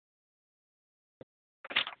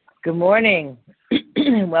Good morning,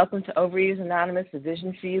 and welcome to Overeaters Anonymous, a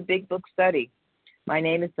Vision for You Big Book Study. My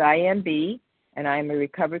name is Diane B., and I am a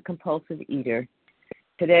recovered compulsive eater.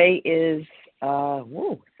 Today is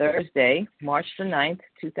Thursday, March the 9th,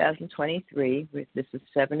 2023. This is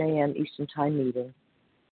 7 a.m. Eastern Time meeting.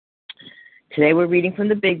 Today we're reading from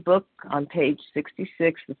the Big Book on page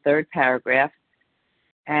 66, the third paragraph,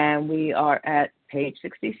 and we are at page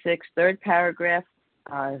 66, third paragraph,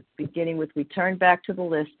 beginning with "We turn back to the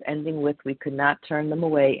list," ending with "We could not turn them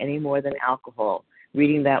away any more than alcohol,"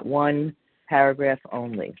 reading that one paragraph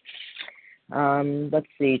only. Let's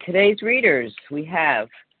see. Today's readers, we have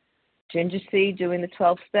Ginger C. doing the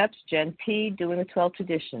 12 steps, Jen P. doing the 12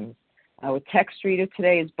 traditions. Our text reader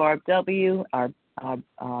today is Barb W. Our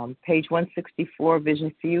page 164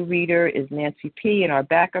 Vision for You reader is Nancy P., and our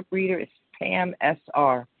backup reader is Pam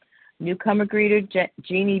S.R. Newcomer greeter,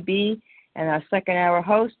 Jeannie B., and our second hour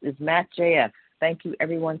host is Matt J.F. Thank you,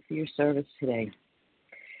 everyone, for your service today.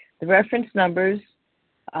 The reference numbers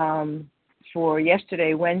for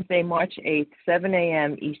yesterday, Wednesday, March 8th, 7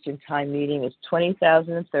 a.m. Eastern Time meeting is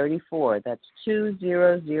 20,034. That's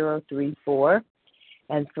 20034.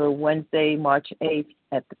 And for Wednesday, March 8th,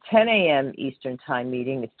 at the 10 a.m. Eastern Time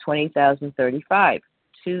meeting, it's 20,035,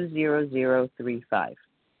 20035.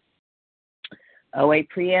 OA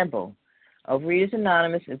Preamble. Overeaters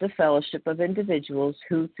Anonymous is a fellowship of individuals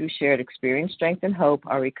who, through shared experience, strength, and hope,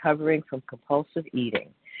 are recovering from compulsive eating.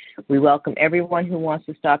 We welcome everyone who wants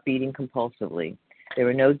to stop eating compulsively. There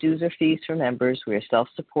are no dues or fees for members. We are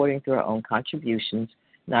self-supporting through our own contributions,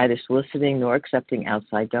 neither soliciting nor accepting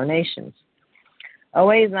outside donations.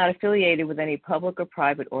 OA is not affiliated with any public or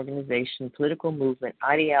private organization, political movement,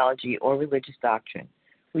 ideology, or religious doctrine.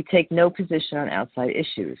 We take no position on outside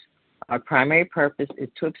issues. Our primary purpose is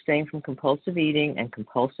to abstain from compulsive eating and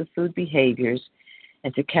compulsive food behaviors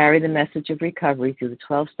and to carry the message of recovery through the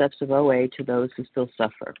 12 steps of OA to those who still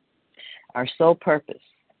suffer. Our sole purpose.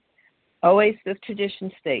 OA's fifth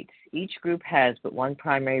tradition states, each group has but one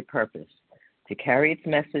primary purpose, to carry its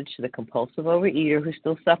message to the compulsive overeater who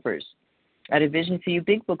still suffers. At a Vision for You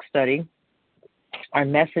Big Book study, our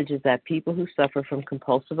message is that people who suffer from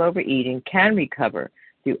compulsive overeating can recover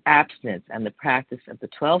through abstinence and the practice of the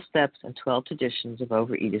 12 steps and 12 traditions of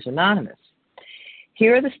Overeaters Anonymous.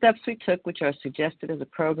 Here are the steps we took, which are suggested as a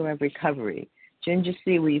program of recovery. Ginger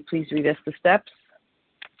C., will you please read us the steps?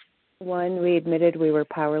 1, we admitted we were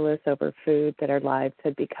powerless over food, that our lives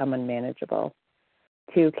had become unmanageable.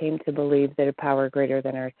 2, came to believe that a power greater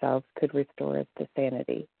than ourselves could restore us to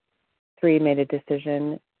sanity. 3, made a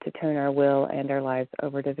decision to turn our will and our lives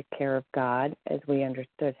over to the care of God as we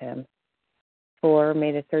understood Him. 4,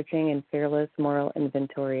 made a searching and fearless moral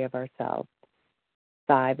inventory of ourselves.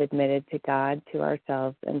 5, admitted to God, to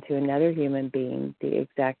ourselves, and to another human being the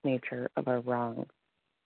exact nature of our wrongs.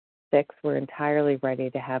 6, we're entirely ready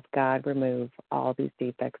to have God remove all these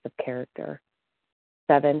defects of character.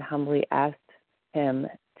 7, humbly asked Him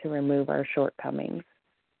to remove our shortcomings.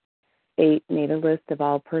 8, made a list of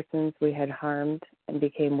all persons we had harmed and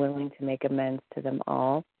became willing to make amends to them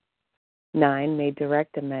all. 9, made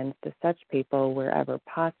direct amends to such people wherever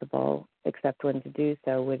possible, except when to do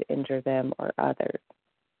so would injure them or others.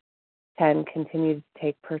 10, continued to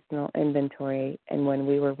take personal inventory, and when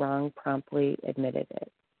we were wrong, promptly admitted it.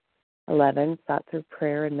 11, sought through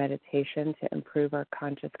prayer and meditation to improve our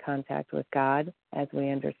conscious contact with God as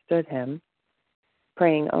we understood Him,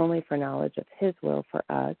 praying only for knowledge of His will for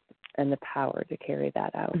us and the power to carry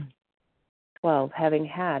that out. 12, having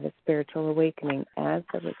had a spiritual awakening as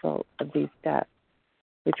a result of these steps,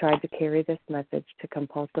 we tried to carry this message to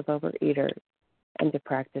compulsive overeaters and to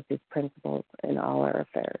practice these principles in all our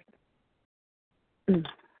affairs.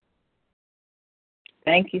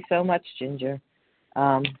 Thank you so much, Ginger.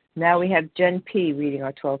 Now we have Jen P. reading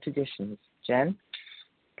our 12 traditions. Jen?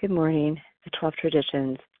 Good morning. The 12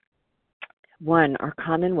 traditions. 1, our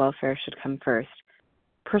common welfare should come first.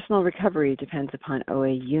 Personal recovery depends upon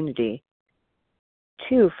OA unity.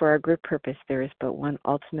 2, for our group purpose, there is but one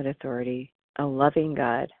ultimate authority, a loving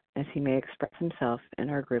God, as He may express Himself in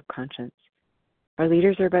our group conscience. Our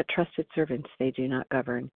leaders are but trusted servants, they do not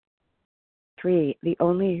govern. 3, the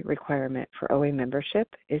only requirement for OA membership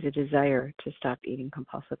is a desire to stop eating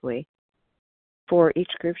compulsively. 4,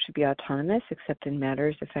 each group should be autonomous except in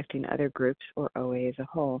matters affecting other groups or OA as a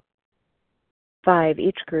whole. 5,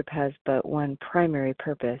 each group has but one primary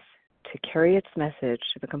purpose, to carry its message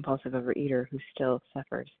to the compulsive overeater who still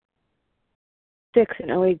suffers. 6, an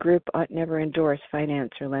OA group ought never endorse,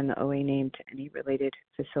 finance, or lend the OA name to any related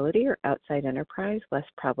facility or outside enterprise, lest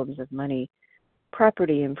problems of money,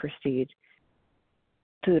 property, and prestige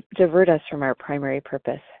to divert us from our primary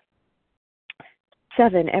purpose.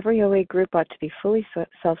 7, every OA group ought to be fully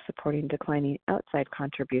self-supporting, declining outside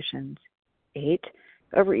contributions. 8,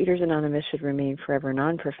 Overeaters Anonymous should remain forever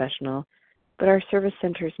non-professional, but our service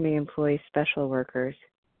centers may employ special workers.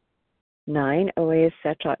 9, OA as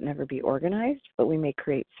such ought never be organized, but we may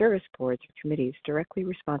create service boards or committees directly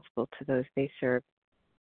responsible to those they serve.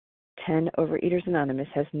 10, Overeaters Anonymous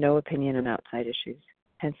has no opinion on outside issues.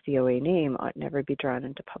 Hence, the OA name ought never be drawn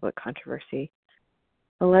into public controversy.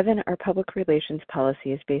 11, our public relations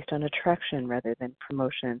policy is based on attraction rather than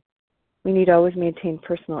promotion. We need always maintain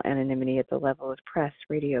personal anonymity at the level of press,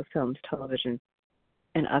 radio, films, television,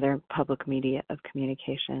 and other public media of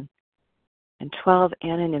communication. And 12,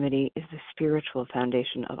 anonymity is the spiritual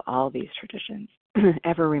foundation of all these traditions,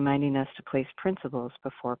 ever reminding us to place principles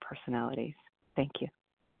before personalities. Thank you.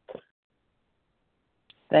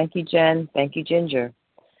 Thank you, Jen. Thank you, Ginger.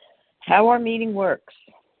 How our meeting works.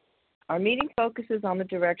 Our meeting focuses on the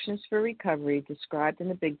directions for recovery described in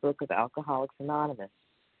the Big Book of Alcoholics Anonymous.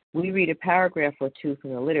 We read a paragraph or two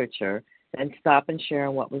from the literature, then stop and share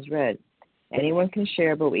on what was read. Anyone can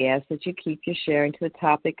share, but we ask that you keep your sharing to the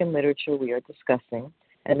topic and literature we are discussing,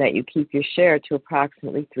 and that you keep your share to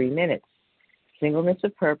approximately 3 minutes. Singleness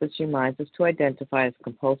of purpose reminds us to identify as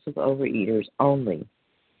compulsive overeaters only.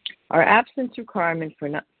 Our absence requirement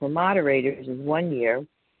for moderators is 1 year,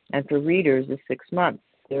 and for readers is 6 months.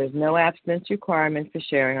 There is no abstinence requirement for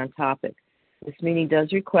sharing on topic. This meeting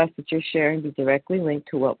does request that your sharing be directly linked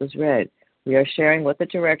to what was read. We are sharing what the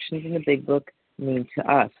directions in the Big Book mean to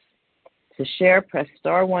us. To share, press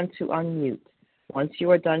star 1 to unmute. Once you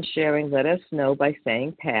are done sharing, let us know by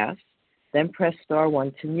saying pass, then press star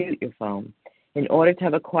 1 to mute your phone. In order to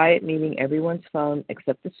have a quiet meeting, everyone's phone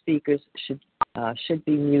except the speakers should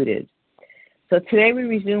be muted. So today we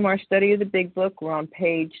resume our study of the Big Book. We're on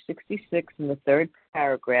page 66 in the 3rd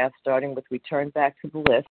paragraph, starting with return back to the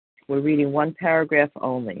list. We're reading 1 paragraph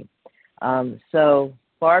only. So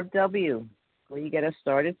Barb W., will you get us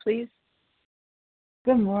started, please?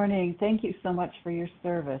 Good morning. Thank you so much for your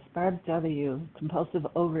service. Barb W., compulsive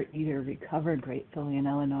overeater, recovered gratefully in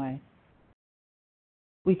Illinois.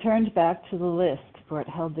 We turned back to the list, for it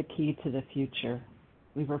held the key to the future.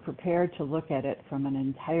 We were prepared to look at it from an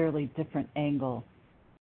entirely different angle.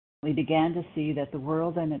 We began to see that the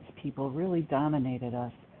world and its people really dominated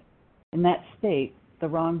us. In that state, the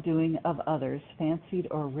wrongdoing of others, fancied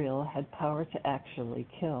or real, had power to actually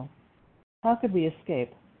kill. How could we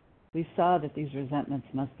escape? We saw that these resentments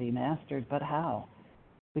must be mastered, but how?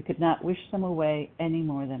 We could not wish them away any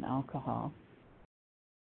more than alcohol.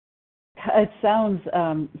 It sounds,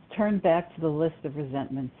 turn back to the list of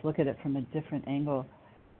resentments, look at it from a different angle.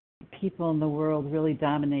 People in the world really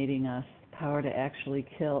dominating us, power to actually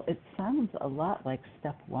kill. It sounds a lot like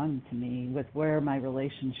step 1 to me, with where my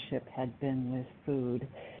relationship had been with food.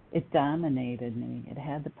 It dominated me. It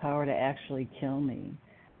had the power to actually kill me.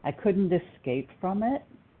 I couldn't escape from it,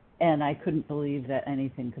 and I couldn't believe that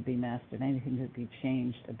anything could be mastered, anything could be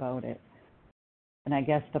changed about it. And I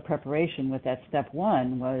guess the preparation with that step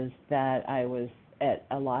 1 was that I was at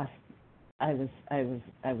a loss. I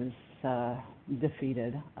was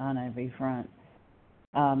defeated on every front.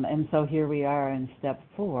 And so here we are in step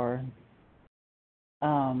 4.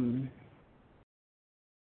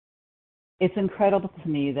 It's incredible to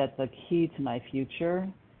me that the key to my future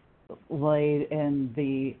laid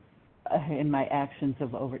in my actions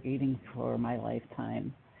of overeating for my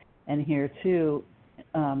lifetime. And here too,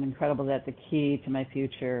 incredible that the key to my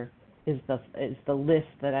future is the list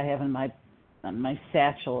that I have in my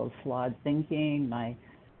satchel of flawed thinking, my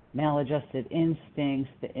maladjusted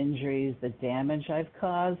instincts, the injuries, the damage I've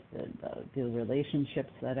caused, the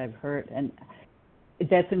relationships that I've hurt. And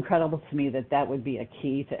that's incredible to me that would be a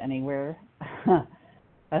key to anywhere.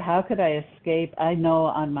 But how could I escape? I know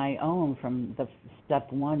on my own from the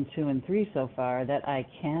step 1, 2, and 3 so far that I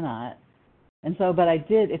cannot. And so, but I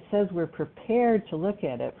did. It says we're prepared to look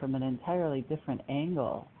at it from an entirely different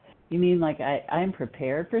angle. You mean like I'm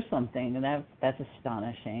prepared for something, and that's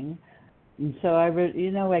astonishing. And so I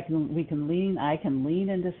can lean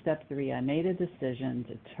into step 3. I made a decision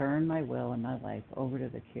to turn my will and my life over to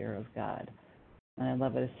the care of God. And I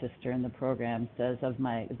love what a sister in the program says of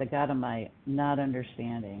the God of my not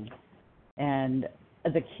understanding. And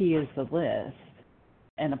the key is the list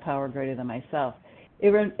and a power greater than myself.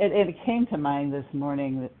 It came to mind this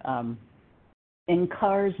morning in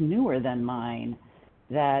cars newer than mine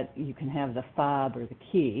that you can have the fob or the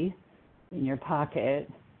key in your pocket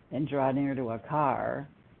and draw near to a car,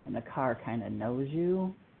 and the car kind of knows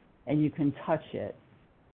you, and you can touch it,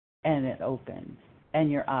 and it opens,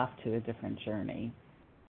 and you're off to a different journey.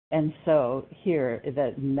 And so here,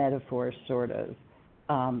 that metaphor sort of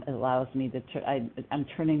It allows me to, I'm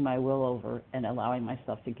turning my will over and allowing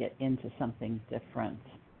myself to get into something different.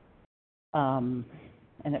 And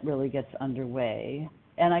it really gets underway.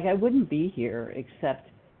 And I wouldn't be here except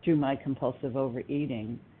through my compulsive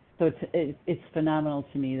overeating. So it's phenomenal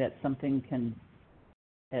to me that something can,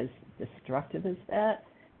 as destructive as that,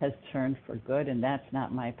 has turned for good, and that's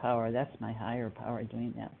not my power. That's my higher power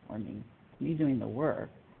doing that for me. It's me doing the work.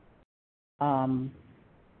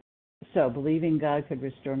 So believing God could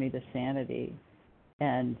restore me to sanity,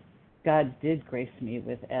 and God did grace me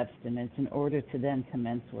with abstinence in order to then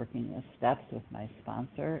commence working the steps with my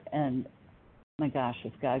sponsor. And my gosh,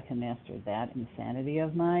 if God can master that insanity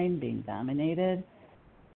of mine, being dominated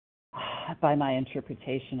by my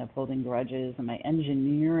interpretation of holding grudges and my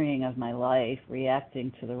engineering of my life,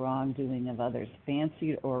 reacting to the wrongdoing of others,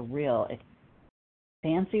 fancied or real.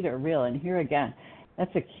 And here again,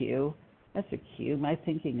 that's a cue. My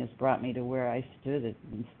thinking has brought me to where I stood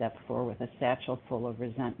in step 4 with a satchel full of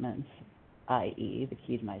resentments, i.e., the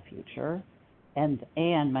key to my future, and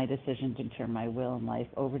my decision to turn my will and life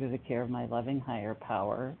over to the care of my loving higher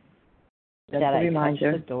power. That's that a I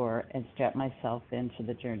reminder. touch the door and strap myself into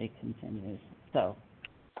the journey continues. So,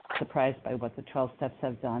 surprised by what the 12 steps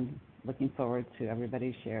have done. Looking forward to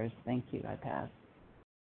everybody's shares. Thank you. I pass.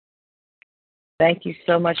 Thank you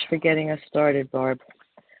so much for getting us started, Barb.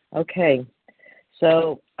 Okay,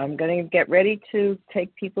 so I'm going to get ready to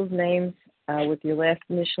take people's names with your last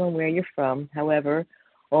initial and where you're from. However,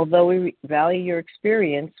 although we value your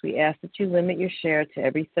experience, we ask that you limit your share to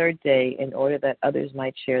every third day in order that others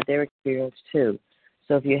might share their experience too.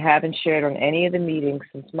 So if you haven't shared on any of the meetings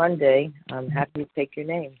since Monday, I'm happy to take your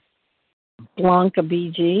name. Blanca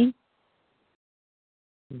BG.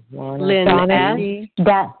 Lynn Donna S. Lynn.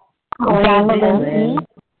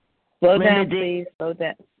 Slow down, please.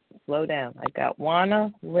 Slow down. I got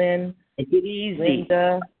Juana, Lynn, Take it easy.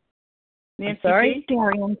 Linda. I'm sorry?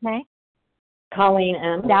 Darian K. Colleen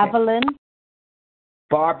M. Davelin.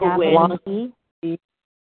 Barbara Wynn.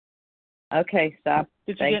 Okay, stop.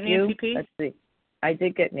 Did you Thank get Nancy P? Let's see. I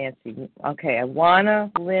did get Nancy. Okay,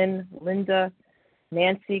 Juana, Lynn, Linda,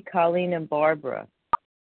 Nancy, Colleen, and Barbara.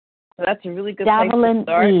 So that's a really good place to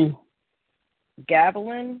start. E.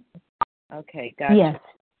 Gavelin? Okay, gotcha. Yes.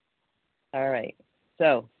 All right.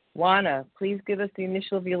 So, Juana, please give us the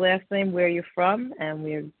initial of your last name, where you're from, and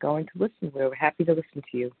we're going to listen. We're happy to listen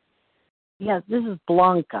to you. Yes, this is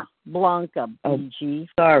Blanca. Blanca BG.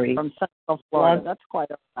 Sorry. From Central Florida. That's quite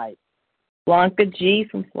all right. Blanca G.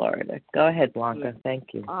 from Florida. Go ahead, Blanca.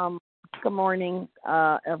 Thank you. Good morning,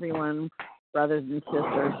 everyone, brothers and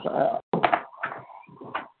sisters.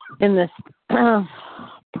 In this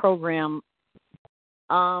program,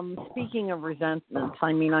 speaking of resentments,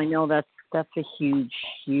 I mean, I know that's a huge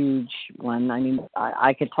one. I mean,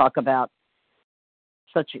 I could talk about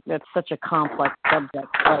that's such a complex subject.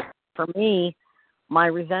 But for me, my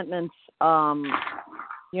resentments, I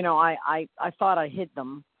thought I hid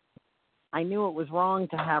them. I knew it was wrong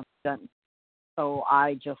to have resentments, so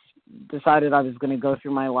I just decided I was going to go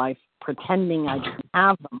through my life pretending I didn't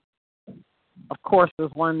have them. Of course,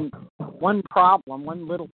 there's one little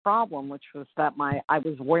problem, which was that I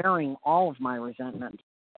was wearing all of my resentment.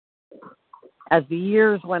 As the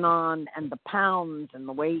years went on and the pounds and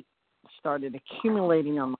the weight started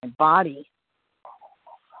accumulating on my body,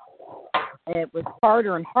 it was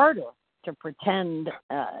harder and harder to pretend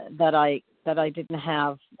that I didn't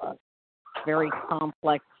have very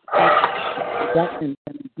complex resentment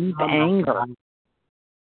and deep anger.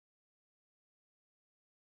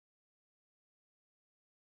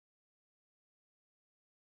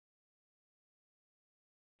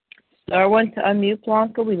 Star one to unmute,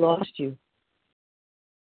 Blanca. We lost you.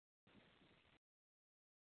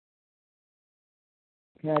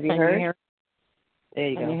 Have you heard? There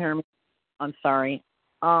you go. Can you hear me? I'm sorry.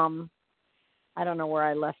 I don't know where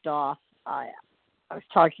I left off. I was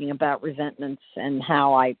talking about resentments and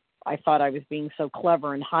how I thought I was being so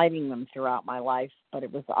clever in hiding them throughout my life, but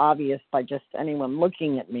it was obvious by just anyone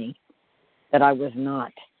looking at me that I was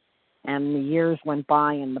not. And the years went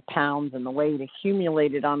by and the pounds and the weight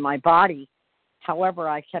accumulated on my body. However,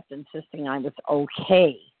 I kept insisting I was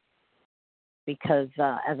okay because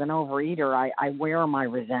as an overeater, I wear my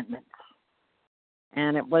resentments.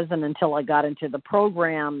 And it wasn't until I got into the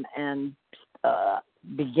program and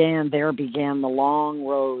began the long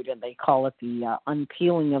road, and they call it the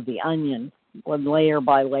unpeeling of the onion, when layer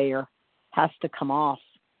by layer has to come off,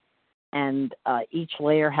 and each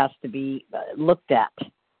layer has to be looked at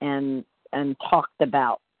and talked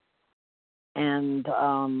about, and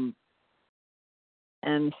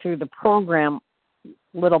through the program,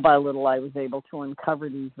 little by little, I was able to uncover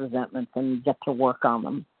these resentments and get to work on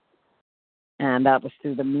them. And that was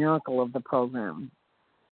through the miracle of the program.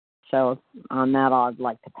 So on that, I'd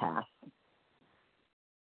like to pass.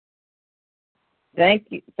 Thank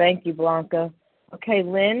you, Blanca. Okay,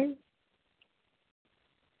 Lynn,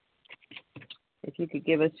 if you could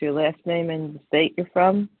give us your last name and the state you're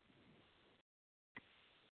from.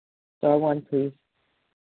 Star one, please.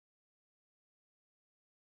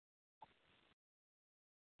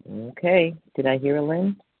 Okay, did I hear a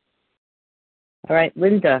Lynn? All right,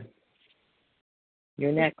 Linda,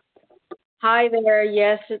 you're next. Hi there.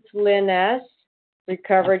 Yes, it's Lynn S.,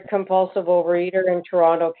 recovered compulsive overeater in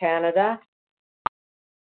Toronto, Canada.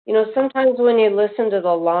 You know, sometimes when you listen to the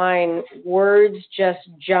line, words just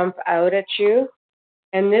jump out at you.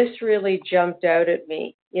 And this really jumped out at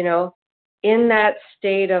me. You know, in that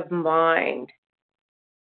state of mind,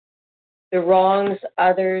 the wrongs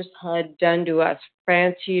others had done to us,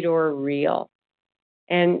 fancied or real.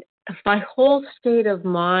 And my whole state of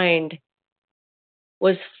mind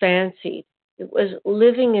was fancied. It was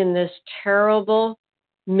living in this terrible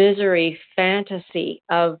misery fantasy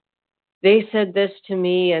of they said this to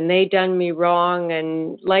me and they done me wrong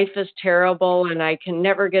and life is terrible and I can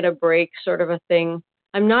never get a break sort of a thing.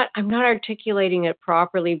 I'm not articulating it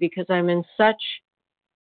properly because I'm in such,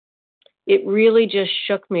 it really just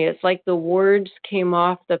shook me. It's like the words came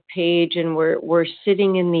off the page and were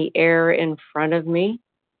sitting in the air in front of me.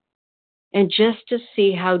 And just to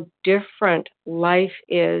see how different life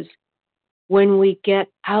is when we get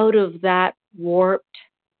out of that warped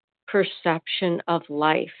perception of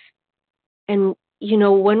life. And, you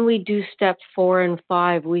know, when we do steps 4 and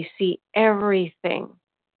 5, we see everything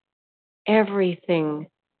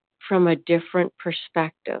from a different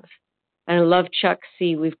perspective. And I love Chuck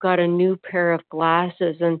C. We've got a new pair of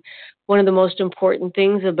glasses. And one of the most important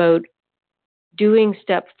things about doing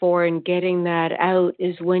step 4 and getting that out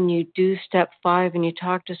is when you do step 5 and you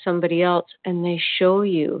talk to somebody else and they show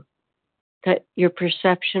you that your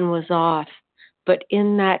perception was off. But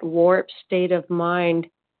in that warped state of mind,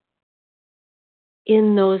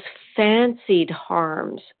 in those fancied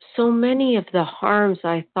harms, so many of the harms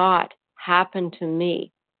I thought happened to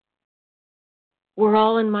me were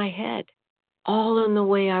all in my head, all in the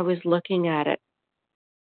way I was looking at it.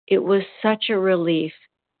 It was such a relief.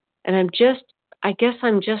 And I guess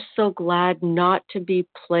I'm just so glad not to be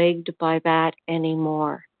plagued by that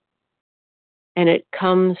anymore. And it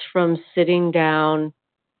comes from sitting down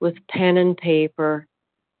with pen and paper,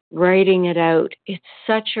 writing it out. It's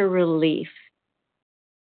such a relief.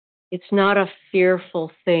 It's not a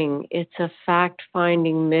fearful thing. It's a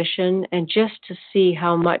fact-finding mission. And just to see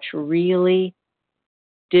how much really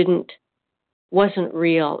wasn't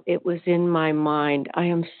real. It was in my mind. I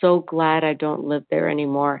am so glad I don't live there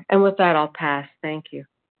anymore. And with that, I'll pass. Thank you.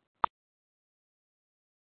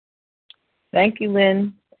 Thank you,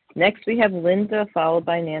 Lynn. Next, we have Linda, followed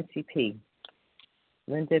by Nancy P.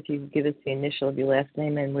 Linda, if you could give us the initial of your last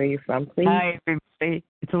name and where you're from, please. Hi, everybody.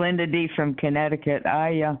 It's Linda D. from Connecticut.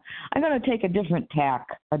 I'm going to take a different tack,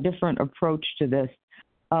 a different approach to this.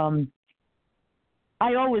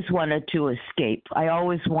 I always wanted to escape. I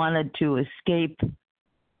always wanted to escape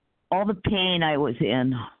all the pain I was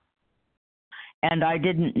in. And I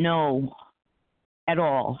didn't know at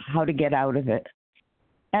all how to get out of it.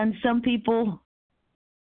 And some people,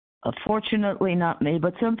 fortunately not me,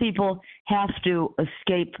 but some people have to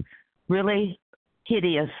escape really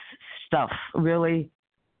hideous stuff, really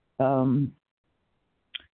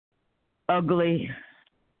ugly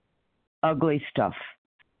stuff.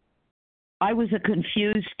 I was a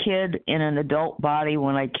confused kid in an adult body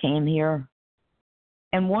when I came here.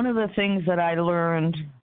 And one of the things that I learned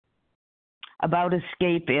about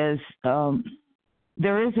escape is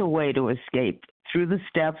there is a way to escape through the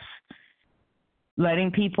steps, letting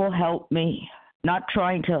people help me, not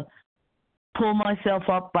trying to pull myself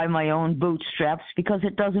up by my own bootstraps because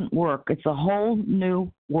it doesn't work. It's a whole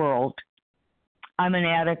new world. I'm an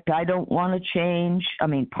addict. I don't want to change. I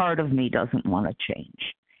mean, part of me doesn't want to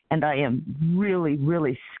change. And I am really,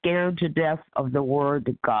 really scared to death of the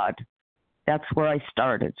word God. That's where I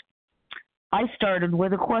started. I started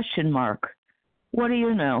with a question mark. What do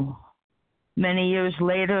you know? Many years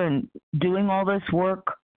later and doing all this work,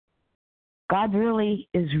 God really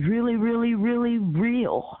is really, really, really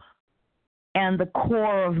real and the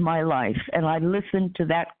core of my life. And I listen to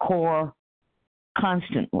that core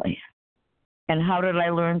constantly. And how did I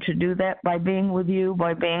learn to do that? By being with you,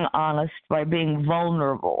 by being honest, by being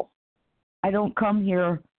vulnerable. I don't come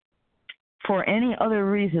here for any other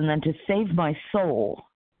reason than to save my soul.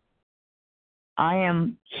 I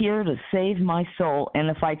am here to save my soul. And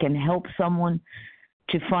if I can help someone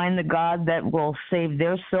to find the God that will save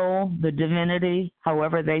their soul, the divinity,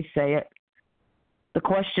 however they say it, the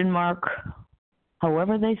question mark,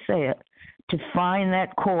 however they say it, to find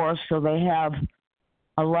that core so they have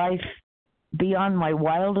a life beyond my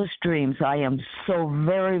wildest dreams. I am so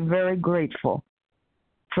very, very grateful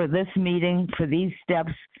for this meeting, for these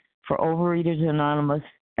steps, for Overeaters Anonymous,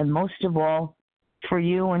 and most of all, for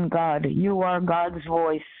you and God. You are God's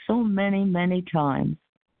voice so many, many times.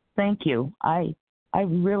 Thank you. I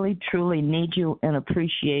really, truly need you and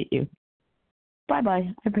appreciate you.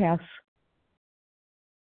 Bye-bye. I pass.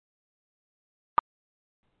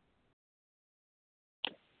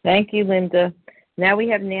 Thank you, Linda. Now we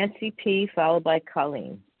have Nancy P., followed by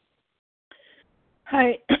Colleen.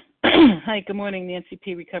 Hi. Hi, good morning. Nancy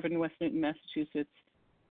P., recovered in West Newton, Massachusetts.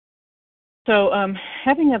 So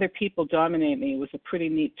having other people dominate me was a pretty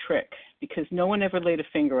neat trick because no one ever laid a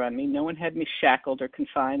finger on me. No one had me shackled or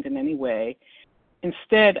confined in any way.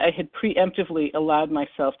 Instead, I had preemptively allowed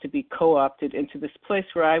myself to be co-opted into this place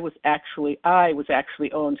where I was actually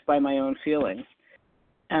owned by my own feelings.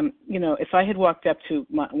 If I had walked up to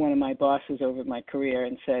one of my bosses over my career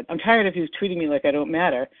and said, "I'm tired of you treating me like I don't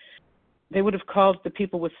matter," they would have called the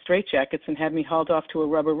people with straitjackets and had me hauled off to a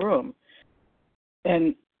rubber room.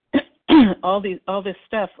 And all this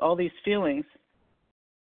stuff, all these feelings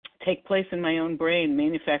take place in my own brain,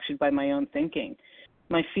 manufactured by my own thinking.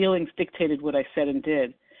 My feelings dictated what I said and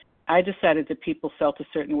did. I decided that people felt a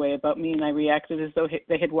certain way about me, and I reacted as though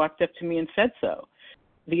they had walked up to me and said so.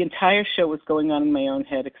 The entire show was going on in my own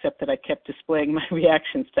head, except that I kept displaying my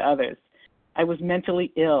reactions to others. I was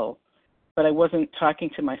mentally ill, but I wasn't talking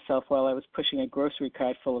to myself while I was pushing a grocery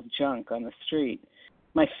cart full of junk on the street.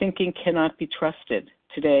 My thinking cannot be trusted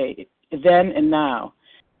today, then and now.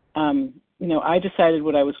 I decided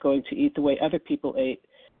what I was going to eat the way other people ate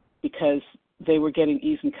because they were getting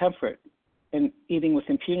ease and comfort and eating with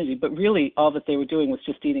impunity, but really all that they were doing was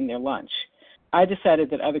just eating their lunch. I decided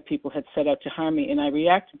that other people had set out to harm me, and I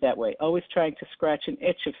reacted that way, always trying to scratch an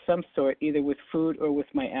itch of some sort, either with food or with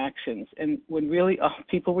my actions. And when really all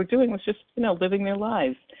people were doing was just, living their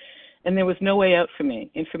lives. And there was no way out for me.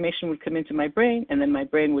 Information would come into my brain, and then my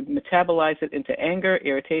brain would metabolize it into anger,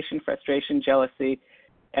 irritation, frustration, jealousy,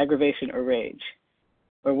 aggravation, or rage,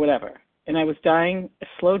 or whatever. And I was dying a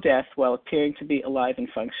slow death while appearing to be alive and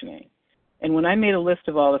functioning. And when I made a list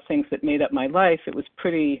of all the things that made up my life, it was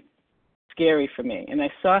pretty scary for me. And I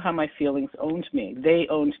saw how my feelings owned me. They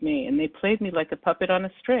owned me, and they played me like a puppet on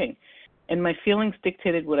a string. And my feelings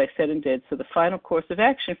dictated what I said and did. So the final course of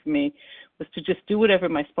action for me was to just do whatever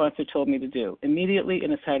my sponsor told me to do, immediately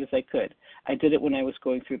and as hard as I could. I did it when I was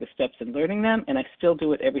going through the steps and learning them, and I still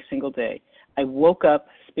do it every single day. I woke up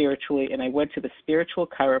spiritually, and I went to the spiritual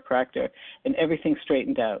chiropractor, and everything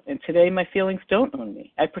straightened out. And today my feelings don't own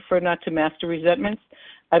me. I prefer not to master resentments.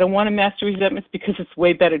 I don't want to master resentments because it's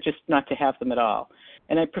way better just not to have them at all.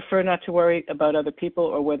 And I prefer not to worry about other people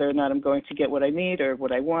or whether or not I'm going to get what I need or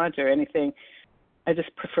what I want or anything. I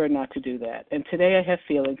just prefer not to do that. And today I have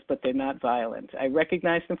feelings, but they're not violent. I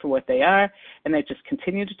recognize them for what they are, and I just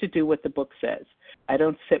continue to do what the book says. I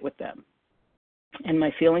don't sit with them. And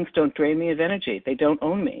my feelings don't drain me of energy. They don't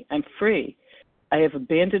own me. I'm free. I have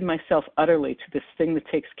abandoned myself utterly to this thing that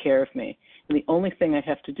takes care of me. And the only thing I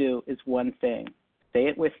have to do is one thing. Say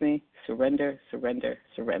it with me. Surrender, surrender,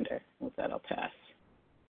 surrender. With that, I'll pass.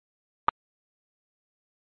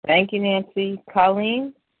 Thank you, Nancy.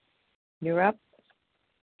 Colleen, you're up.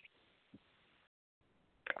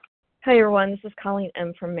 Hi, everyone. This is Colleen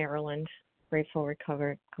M. from Maryland, grateful,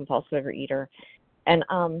 recovered, compulsive overeater. And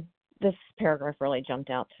this paragraph really jumped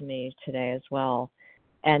out to me today as well.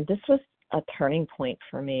 And this was a turning point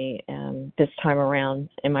for me this time around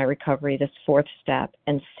in my recovery, this fourth step,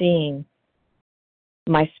 and seeing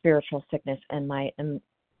my spiritual sickness and my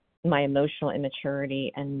emotional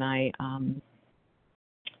immaturity and my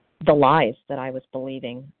the lies that I was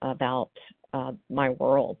believing about my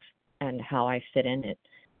world and how I fit in it.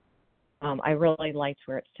 I really liked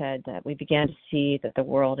where it said that we began to see that the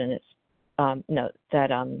world and its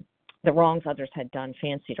the wrongs others had done,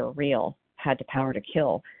 fancied or real, had the power to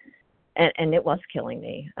kill, and it was killing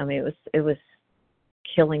me. I mean, it was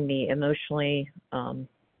killing me emotionally,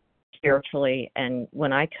 spiritually, and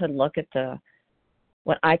when I could look at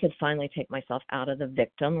when I could finally take myself out of the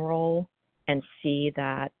victim role and see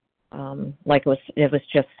that, like it was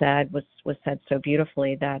just said, was said so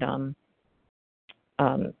beautifully that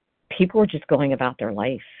people were just going about their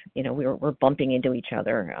life. We're bumping into each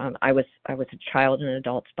other. I was a child in an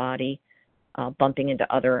adult's body, bumping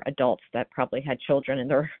into other adults that probably had children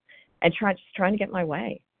and trying to get my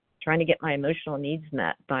way, trying to get my emotional needs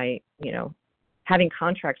met by having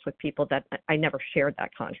contracts with people that I never shared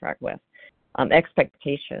that contract with,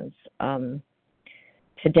 expectations.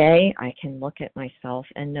 Today, I can look at myself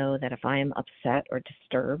and know that if I am upset or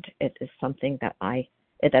disturbed, it is something that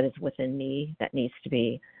is within me that needs to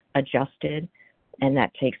be adjusted, and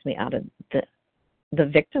that takes me out of the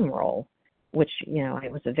victim role, which, I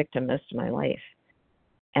was a victim most of my life.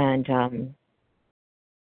 And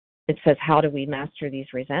it says, how do we master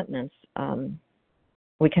these resentments?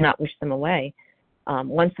 We cannot wish them away.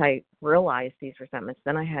 Once I realized these resentments,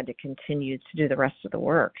 then I had to continue to do the rest of the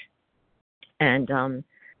work. And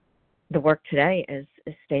the work today is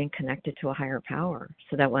staying connected to a higher power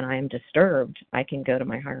so that when I am disturbed, I can go to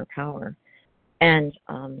my higher power and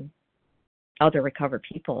other recovered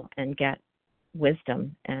people and get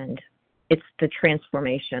wisdom. And it's the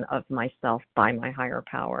transformation of myself by my higher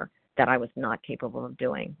power that I was not capable of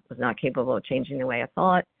doing, was not capable of changing the way I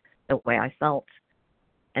thought, the way I felt,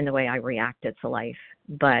 and the way I reacted to life.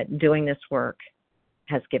 But doing this work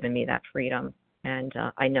has given me that freedom. And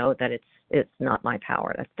I know that it's not my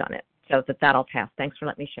power that's done it. So that'll pass. Thanks for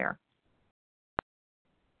letting me share.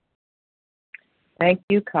 Thank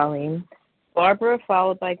you, Colleen. Barbara,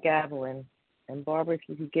 followed by Gavelin. And Barbara, if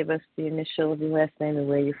you could give us the initial of your last name and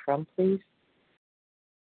where you're from, please.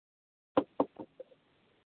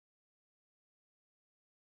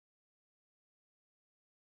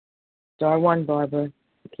 Star one, Barbara.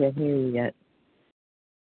 I can't hear you yet.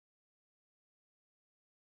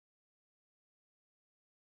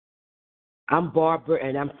 I'm Barbara,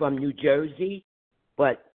 and I'm from New Jersey,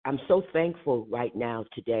 but I'm so thankful right now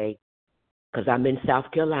today because I'm in South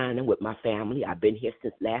Carolina with my family. I've been here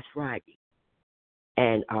since last Friday,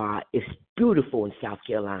 and it's beautiful in South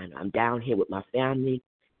Carolina. I'm down here with my family,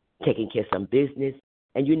 taking care of some business.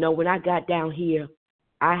 And, when I got down here,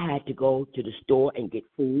 I had to go to the store and get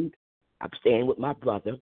food. I'm staying with my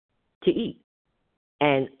brother to eat.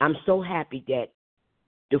 And I'm so happy that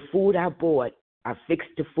the food I bought, I fixed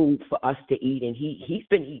the food for us to eat, and he's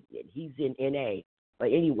been eating it. He's in NA. But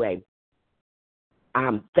anyway,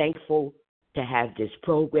 I'm thankful to have this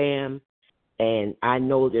program, and I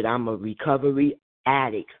know that I'm a recovery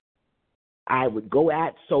addict. I would go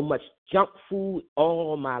at so much junk food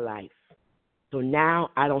all my life. So now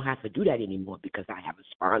I don't have to do that anymore because I have a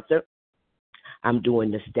sponsor. I'm doing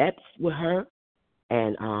the steps with her,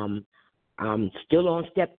 and I'm still on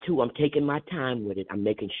step 2. I'm taking my time with it. I'm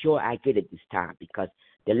making sure I get it this time because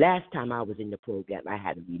the last time I was in the program, I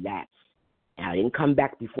had a relapse. And I didn't come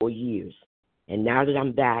back before years. And now that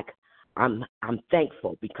I'm back, I'm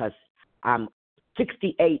thankful because I'm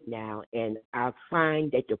 68 now, and I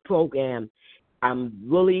find that the program, I'm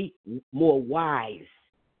really more wise,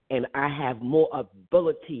 and I have more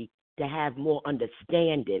ability to have more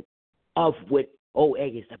understanding of what OA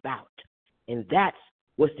is about. And that's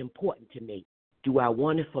what's important to me. Do I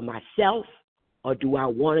want it for myself, or do I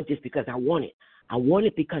want it just because I want it? I want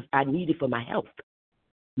it because I need it for my health.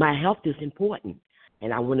 My health is important,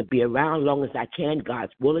 and I want to be around as long as I can,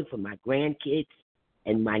 God's willing, for my grandkids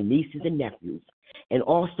and my nieces and nephews. And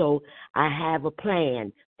also, I have a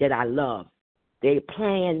plan that I love. They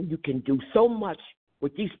plan, you can do so much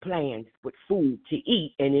with these plans with food to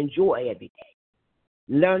eat and enjoy every day,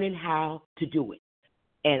 learning how to do it.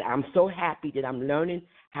 And I'm so happy that I'm learning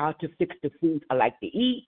how to fix the food I like to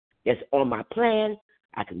eat. That's on my plan.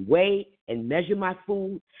 I can weigh and measure my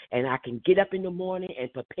food, and I can get up in the morning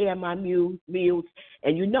and prepare my meals.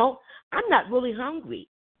 And I'm not really hungry.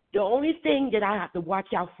 The only thing that I have to watch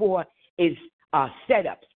out for is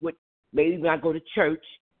setups. With maybe when I go to church,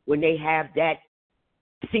 when they have that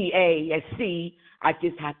CASC, I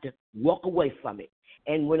just have to walk away from it.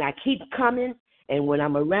 And when I keep coming, and when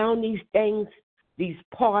I'm around these things, these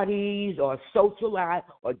parties or socialize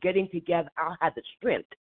or getting together, I'll have the strength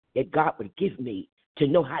that God would give me to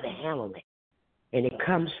know how to handle it. And it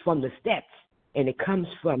comes from the steps, and it comes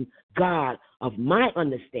from God of my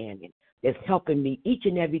understanding that's helping me each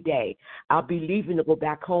and every day. I'll be leaving to go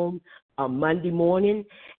back home on Monday morning,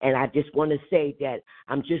 and I just want to say that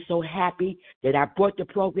I'm just so happy that I brought the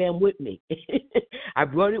program with me. I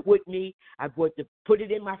brought it with me. I put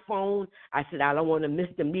it in my phone. I said I don't want to miss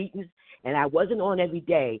the meetings, and I wasn't on every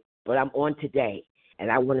day, but I'm on today.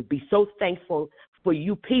 And I want to be so thankful for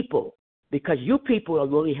you people because you people are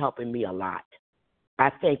really helping me a lot.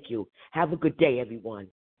 I thank you. Have a good day, everyone.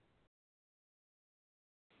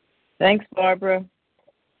 Thanks, Barbara.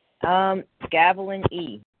 Gavelin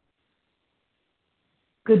E.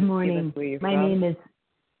 Good morning. My name is,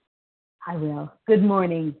 I will. Good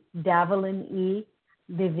morning. Gavelin E.,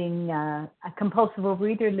 living a compulsive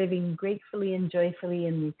overeater, living gratefully and joyfully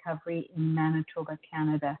in recovery in Manitoba,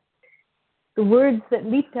 Canada. The words that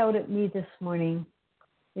leaped out at me this morning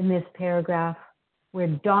in this paragraph were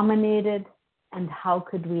dominated and how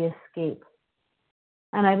could we escape?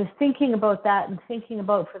 And I was thinking about that and thinking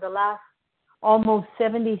about for the last almost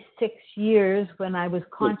 76 years when I was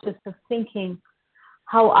conscious of thinking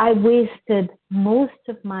how I wasted most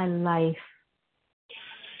of my life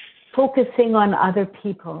focusing on other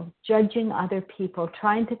people, judging other people,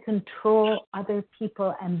 trying to control other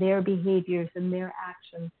people and their behaviors and their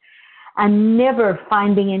actions, and never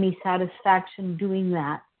finding any satisfaction doing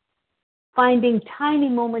that. Finding tiny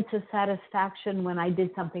moments of satisfaction when I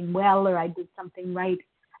did something well or I did something right,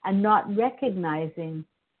 and not recognizing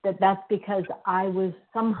that that's because I was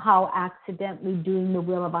somehow accidentally doing the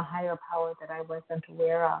will of a higher power that I wasn't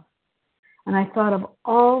aware of. And I thought of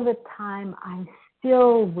all the time I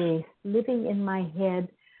still waste living in my head,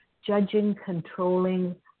 judging,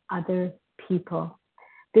 controlling other people.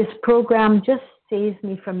 This program just saves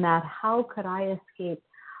me from that. How could I escape?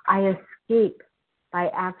 I escape by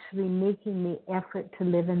actually making the effort to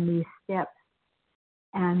live in these steps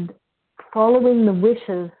and following the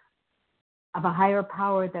wishes of a higher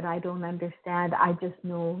power that I don't understand. I just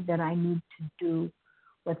know that I need to do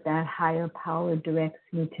what that higher power directs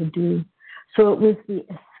me to do. So it was the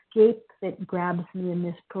escape that grabs me in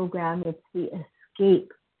this program. It's the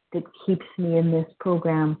escape that keeps me in this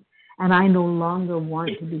program. And I no longer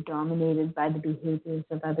want to be dominated by the behaviors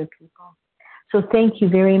of other people. So thank you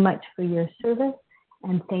very much for your service,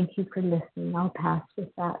 and thank you for listening. I'll pass with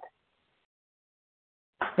that.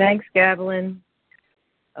 Thanks, Gavelin.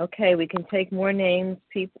 Okay, we can take more names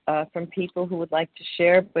from people who would like to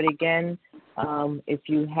share, but again, if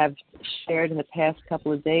you have shared in the past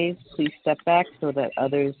couple of days, please step back so that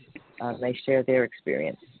others may share their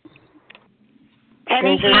experience.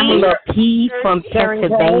 Pamela P. from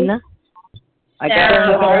Pennsylvania. I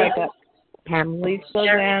got Pamela. Please slow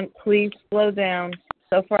down. Please slow down.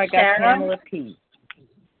 So far, I got Sarah? Pamela P.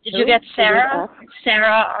 Did you get Sarah? Sarah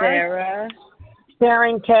R. Sarah.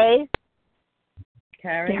 Karen K.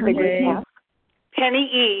 Karen K. Penny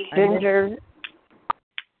E. Ginger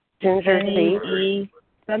Penny C. E.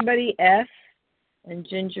 Somebody F. And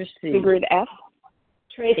Ginger C. Ingrid F.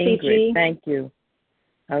 Tracy Ingrid, G. thank you.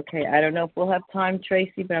 Okay, I don't know if we'll have time,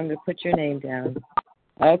 Tracy, but I'm going to put your name down.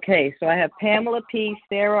 Okay, so I have Pamela P.,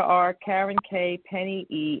 Sarah R., Karen K., Penny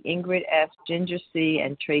E., Ingrid F., Ginger C.,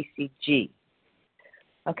 and Tracy G.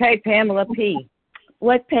 Okay, Pamela P.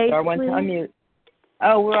 What page, Star one to please? unmute.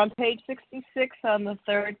 Oh, we're on page 66 on the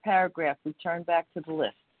third paragraph. We turn back to the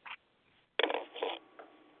list.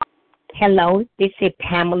 Hello, this is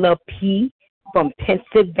Pamela P. from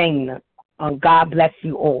Pennsylvania. God bless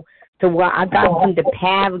you all. So what I got from the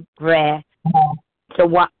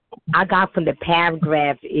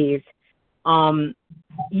paragraph, is,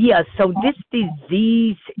 so this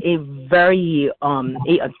disease is very,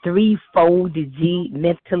 a threefold disease,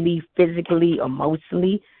 mentally, physically,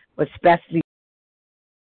 emotionally, especially.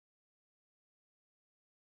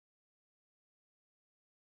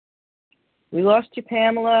 We lost you,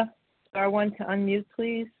 Pamela. Star one to unmute,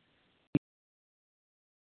 please.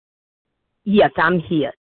 Yes, I'm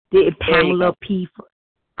here. Pamela P.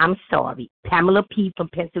 I'm sorry. Pamela P. from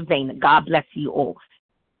Pennsylvania. God bless you all.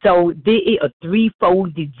 So there is a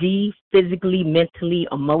threefold disease, physically, mentally,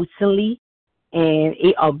 emotionally, and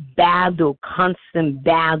it's a battle, constant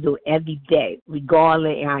battle every day,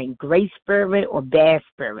 regardless if I'm in great spirit or bad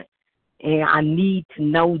spirit. And I need to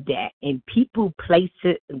know that. And people,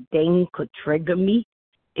 places, and things could trigger me.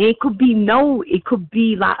 And it could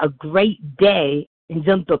be like a great day and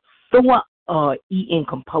just the thought of eating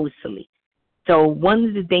compulsively. So one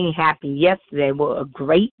of the things happened yesterday was a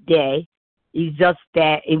great day. It's just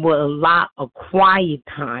that it was a lot of quiet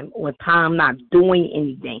time or time not doing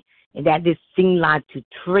anything. And that just seemed like to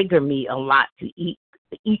trigger me a lot to eat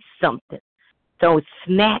something. So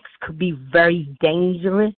snacks could be very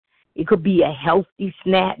dangerous. It could be a healthy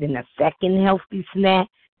snack and a second healthy snack,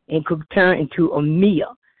 and could turn into a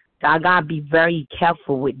meal. So I got to be very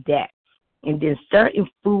careful with that. And then certain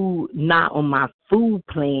food not on my food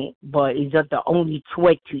plan, but it's just the only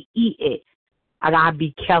choice to eat it. I got to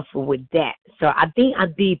be careful with that. So I think I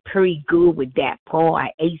did pretty good with that, Paul.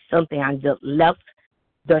 I ate something. I just left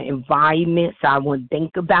the environment so I wouldn't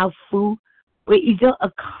think about food. But it's just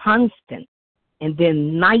a constant. And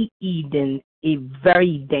then night eating is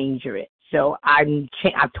very dangerous. So I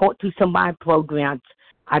talked to somebody program.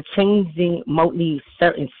 I changing mostly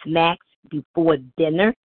certain snacks before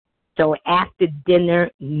dinner. So after dinner,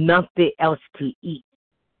 nothing else to eat.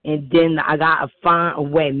 And then I got to find a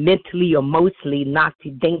way mentally or emotionally not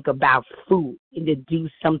to think about food and to do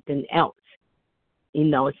something else.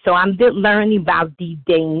 So I'm just learning about these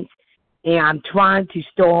things. and I'm trying to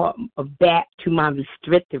start back to my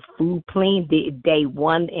restricted food plan day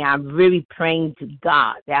one, and I'm really praying to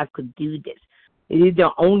God that I could do this. It is the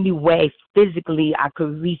only way physically I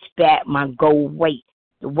could reach back my goal weight,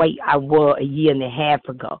 the weight I was a year and a half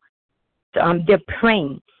ago. So I'm just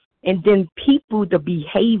praying. And then people, the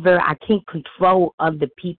behavior, I can't control other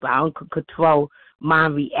people. I don't control my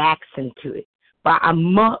reaction to it. But I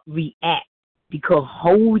must react, because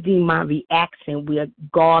holding my reaction with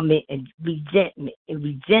garment and resentment. And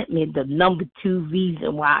resentment is the number 2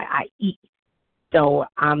 reason why I eat. So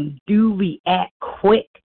I do react quick,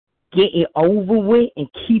 get it over with, and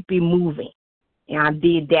keep it moving. And I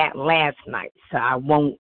did that last night, so I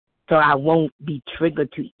won't be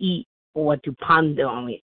triggered to eat or to ponder on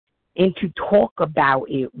it. And to talk about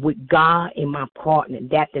it with God and my partner.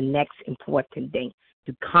 That's the next important thing.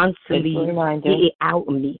 To constantly get it out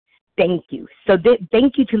of me. Thank you. So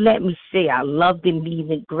thank you to let me say I love the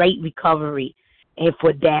meeting, great recovery, and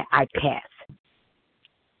for that I pass.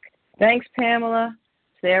 Thanks, Pamela.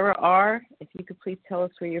 Sarah R., if you could please tell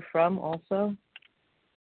us where you're from also.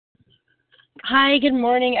 Hi, good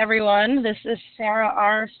morning, everyone. This is Sarah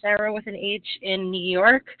R., Sarah with an H in New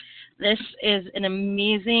York. This is an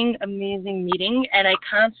amazing, amazing meeting, and I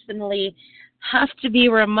constantly have to be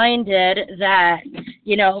reminded that,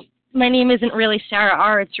 my name isn't really Sarah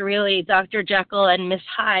R., it's really Dr. Jekyll and Miss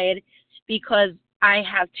Hyde, because I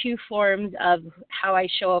have 2 forms of how I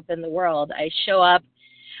show up in the world. I show up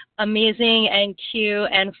amazing and cute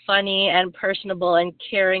and funny and personable and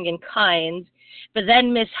caring and kind, but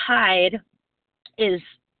then Miss Hyde is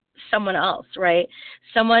someone else, right?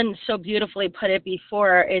 Someone so beautifully put it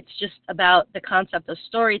before, it's just about the concept of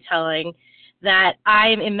storytelling, that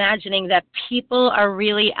I'm imagining that people are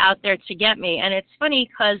really out there to get me. And it's funny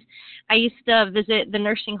because I used to visit the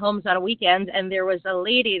nursing homes on a weekend, and there was a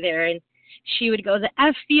lady there, and she would go, the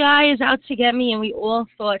FBI is out to get me, and we all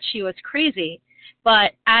thought she was crazy.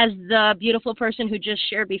 But as the beautiful person who just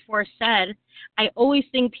shared before said, I always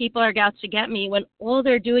think people are out to get me when all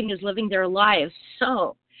they're doing is living their lives.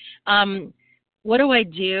 So what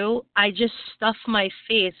do? I just stuff my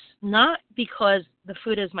face, not because the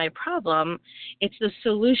food is my problem. It's the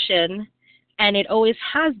solution, and it always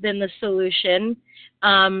has been the solution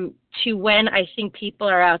to when I think people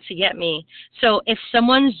are out to get me. So if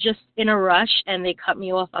someone's just in a rush and they cut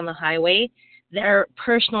me off on the highway, they're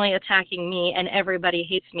personally attacking me, and everybody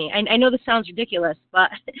hates me. I know this sounds ridiculous, but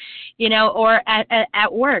or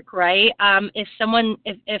at work, right? If someone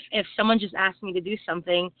just asks me to do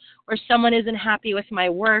something, or someone isn't happy with my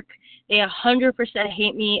work, they 100%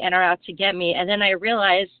 hate me and are out to get me. And then I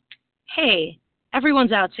realize, hey,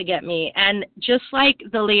 everyone's out to get me. And just like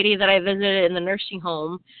the lady that I visited in the nursing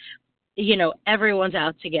home, everyone's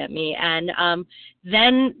out to get me. And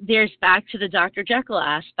then there's back to the Dr. Jekyll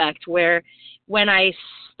aspect, where when I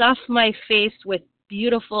stuff my face with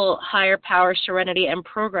beautiful higher power serenity and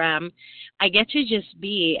program, I get to just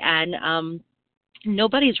be, and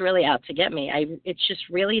nobody's really out to get me. It's just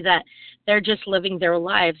really that they're just living their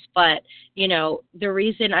lives. But, the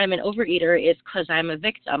reason I'm an overeater is because I'm a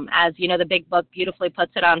victim. As, the big book beautifully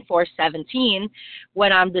puts it on 417,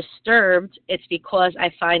 when I'm disturbed, it's because I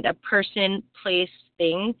find a person, place,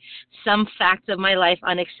 thing, some fact of my life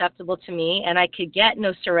unacceptable to me, and I could get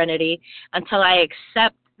no serenity until I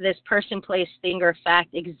accept this person, place, thing, or fact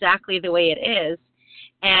exactly the way it is.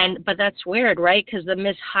 But that's weird, right? Because the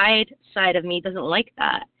Miss Hyde side of me doesn't like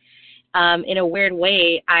that. In a weird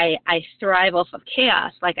way, I thrive off of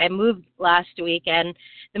chaos. Like, I moved last week, and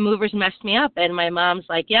the movers messed me up, and my mom's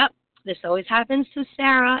like, yep, this always happens to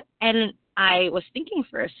Sarah. And I was thinking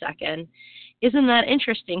for a second, isn't that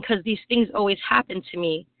interesting? Because these things always happen to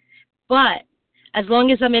me. But as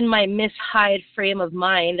long as I'm in my Miss Hyde frame of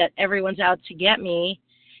mind that everyone's out to get me,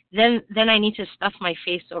 then I need to stuff my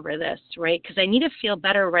face over this, right? Because I need to feel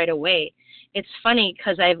better right away. It's funny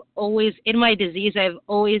because I've always, in my disease, I've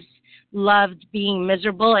always loved being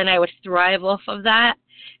miserable, and I would thrive off of that.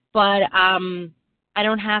 But I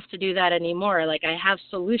don't have to do that anymore. Like, I have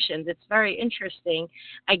solutions. It's very interesting.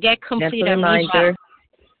 I get complete amnesia.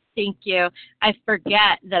 Thank you. I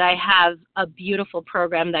forget that I have a beautiful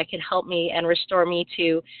program that can help me and restore me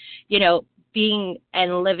to, being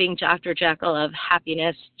and living Dr. Jekyll of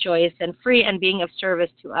happiness, joyous, and free, and being of service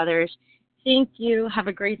to others. Thank you. Have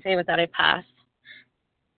a great day. With that, I pass.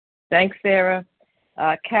 Thanks, Sarah.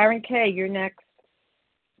 Karen K., you're next,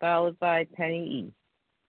 followed by Penny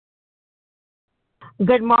E.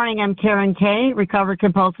 Good morning. I'm Karen K., recovered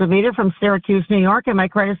compulsive eater from Syracuse, New York, and my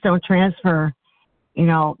credits don't transfer.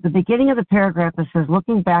 The beginning of the paragraph, it says,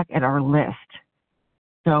 looking back at our list.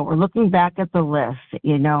 So we're looking back at the list,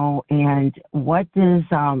 and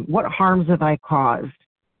what harms have I caused?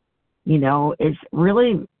 It's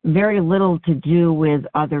really very little to do with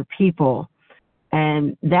other people.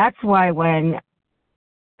 And that's why when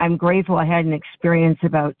I'm grateful I had an experience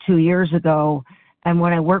about 2 years ago, and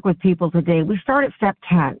when I work with people today, we start at step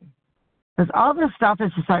 10. Because all this stuff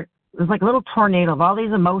is just like, there's like a little tornado of all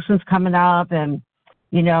these emotions coming up, and,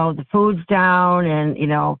 the food's down, and,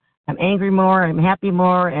 I'm angry more, I'm happy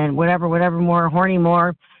more, and whatever more, horny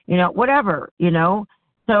more, whatever.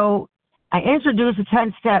 So I introduce a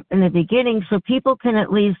 10-step in the beginning so people can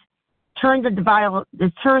at least turn the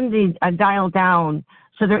dial down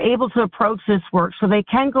so they're able to approach this work so they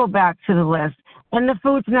can go back to the list and the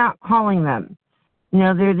food's not calling them. They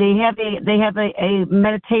have a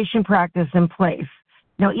meditation practice in place.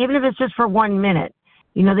 Even if it's just for 1 minute,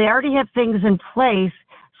 they already have things in place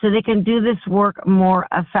so they can do this work more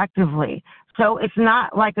effectively. So it's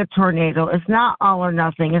not like a tornado. It's not all or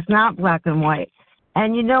nothing. It's not black and white.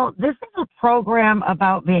 And, this is a program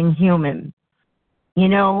about being human.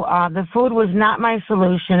 The food was not my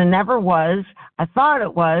solution and never was. I thought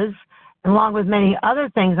it was, along with many other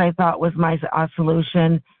things I thought was my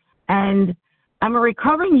solution. And I'm a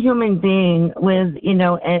recovering human being with,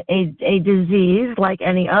 a disease like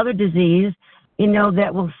any other disease,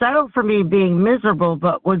 that will settle for me being miserable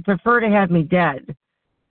but would prefer to have me dead.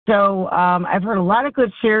 So I've heard a lot of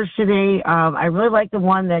good shares today. I really like the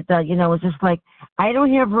one that, was just like, I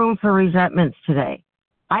don't have room for resentments today.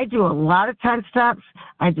 I do a lot of 10 steps.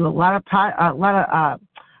 I do a lot of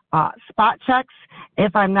spot checks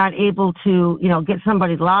if I'm not able to, get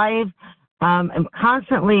somebody live. I'm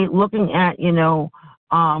constantly looking at,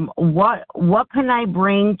 what can I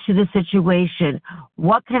bring to the situation?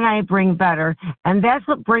 What can I bring better? And that's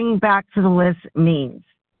what bringing back to the list means.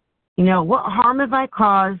 What harm have I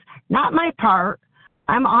caused? Not my part.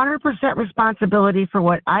 I'm 100% responsibility for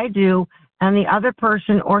what I do, and the other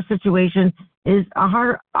person or situation is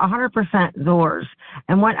 100% theirs.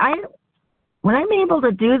 And when I'm able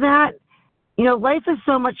to do that, life is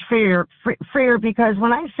so much freer because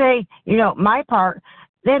when I say, my part,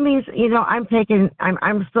 that means,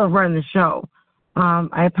 I'm still running the show.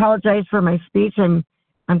 I apologize for my speech. I'm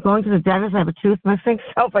going to the dentist. I have a tooth missing.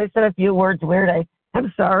 So if I said a few words weird,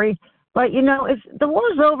 I'm sorry. But, it's the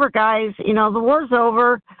war's over, guys. The war's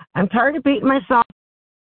over. I'm tired of beating myself.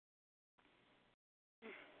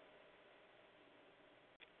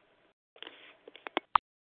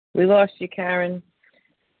 We lost you, Karen.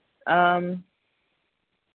 Yeah,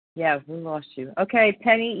 we lost you. Okay,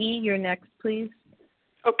 Penny E., you're next, please.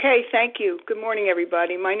 Okay, thank you. Good morning,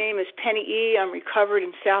 everybody. My name is Penny E. I'm recovered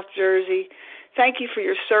in South Jersey. Thank you for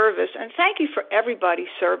your service, and thank you for everybody's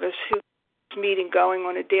service who's meeting going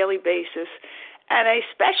on a daily basis. And a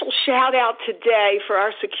special shout-out today for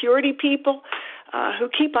our security people who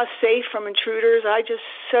keep us safe from intruders. I just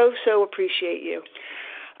so appreciate you.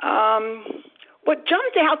 What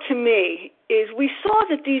jumped out to me is we saw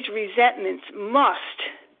that these resentments must,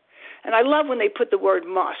 and I love when they put the word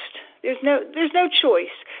must. There's no choice.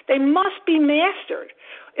 They must be mastered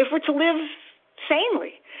if we're to live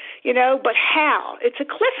sanely, but how? It's a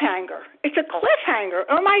cliffhanger.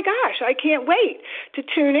 Oh my gosh, I can't wait to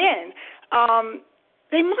tune in.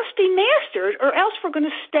 They must be mastered or else we're going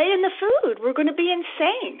to stay in the food. We're going to be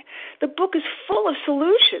insane. The book is full of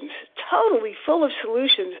solutions, totally full of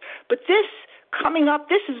solutions. But this coming up,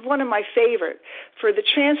 this is one of my favorite for the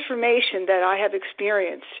transformation that I have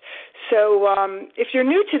experienced. So if you're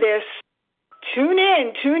new to this, tune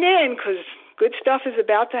in, because good stuff is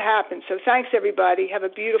about to happen. So thanks, everybody. Have a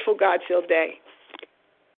beautiful God-filled day.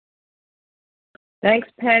 Thanks,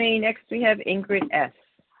 Penny. Next we have Ingrid S.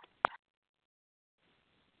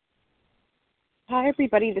 Hi,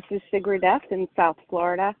 everybody. This is Sigrid F. in South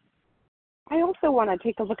Florida. I also want to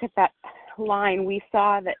take a look at that line. We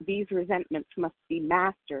saw that these resentments must be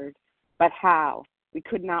mastered, but how? We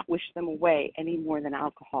could not wish them away any more than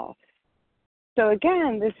alcohol. So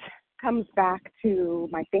again, this comes back to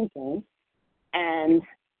my thinking, and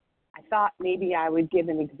I thought maybe I would give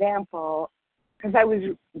an example because I was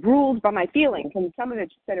ruled by my feelings, and some of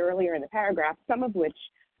it said earlier in the paragraph, some of which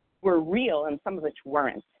were real and some of which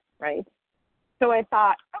weren't, right? So I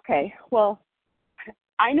thought, okay, well,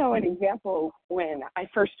 I know an example when I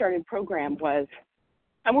first started program was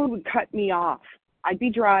someone would cut me off. I'd be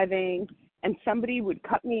driving and somebody would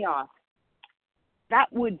cut me off.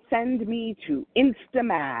 That would send me to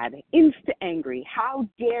insta-mad, insta-angry. How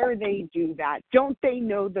dare they do that? Don't they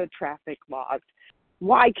know the traffic laws?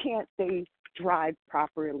 Why can't they drive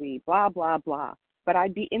properly? Blah, blah, blah. But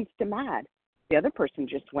I'd be insta-mad. The other person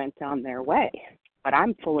just went on their way. But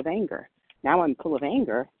I'm full of anger. Now I'm full of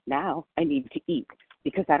anger. Now I need to eat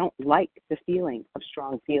because I don't like the feeling of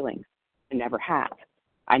strong feelings. I never have.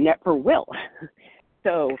 I never will.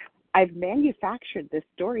 So I've manufactured this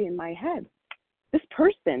story in my head. This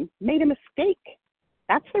person made a mistake.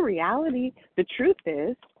 That's the reality. The truth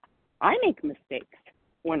is, I make mistakes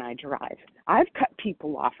when I drive. I've cut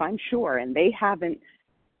people off, I'm sure, and they haven't,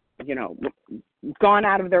 gone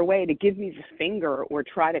out of their way to give me the finger or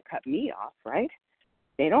try to cut me off, right?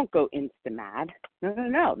 They don't go insta-mad.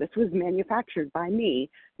 No. This was manufactured by me,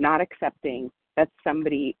 not accepting that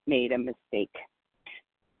somebody made a mistake.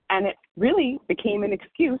 And it really became an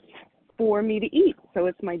excuse for me to eat. So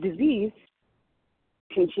it's my disease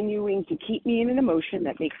continuing to keep me in an emotion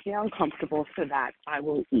that makes me uncomfortable so that I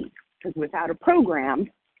will eat. Because without a program,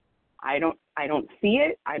 I don't see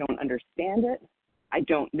it. I don't understand it. I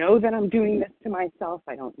don't know that I'm doing this to myself.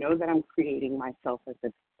 I don't know that I'm creating myself as a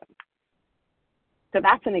victim. So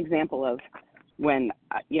that's an example of when,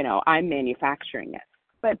 I'm manufacturing it.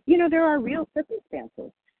 But, there are real circumstances.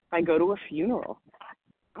 If I go to a funeral,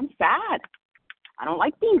 I'm sad. I don't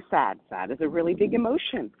like being sad. Sad is a really big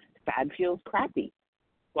emotion. Sad feels crappy.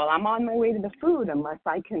 Well, I'm on my way to the food unless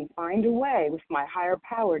I can find a way with my higher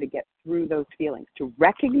power to get through those feelings, to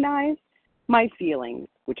recognize my feelings,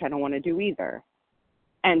 which I don't want to do either,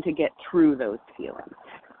 and to get through those feelings.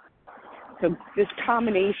 So this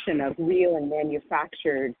combination of real and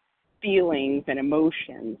manufactured feelings and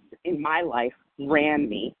emotions in my life ran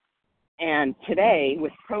me. And today,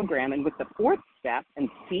 with program and with the fourth step and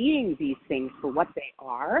seeing these things for what they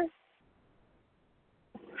are,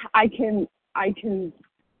 I can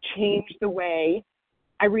change the way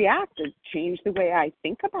I react and change the way I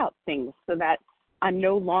think about things so that I'm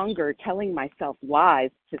no longer telling myself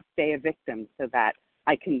lies to stay a victim so that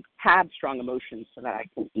I can have strong emotions so that I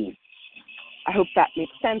can eat. I hope that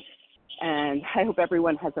makes sense, and I hope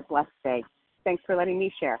everyone has a blessed day. Thanks for letting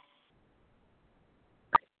me share.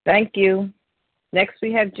 Thank you. Next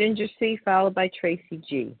we have Ginger C, followed by Tracy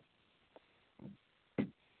G.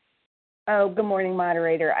 Oh, good morning,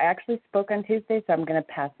 moderator. I actually spoke on Tuesday, so I'm going to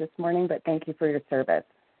pass this morning, but thank you for your service.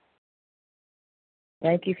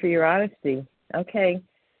 Thank you for your honesty. Okay,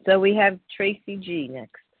 so we have Tracy G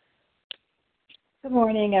next. Good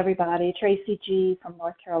morning, everybody. Tracy G. from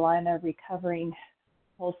North Carolina, recovering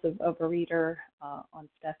compulsive overeater on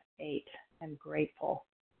step 8. I'm grateful.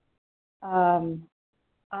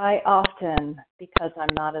 I often, because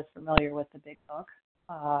I'm not as familiar with the big book,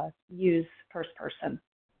 use first person.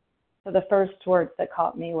 So the first words that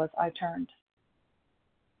caught me was I turned.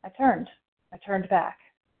 I turned back.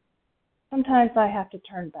 Sometimes I have to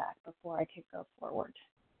turn back before I can go forward.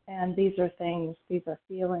 And these are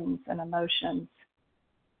feelings and emotions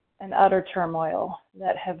and utter turmoil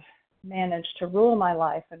that have managed to rule my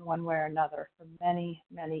life in one way or another for many,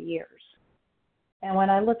 many years. And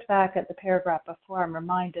when I looked back at the paragraph before, I'm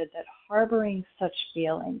reminded that harboring such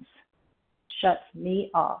feelings shuts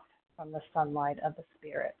me off from the sunlight of the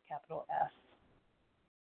Spirit, capital S.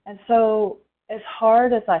 And so as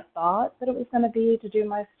hard as I thought that it was going to be to do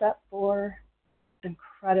my step 4, it's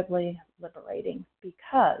incredibly liberating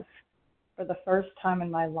because for the first time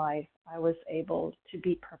in my life, I was able to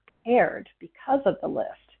be prepared because of the list,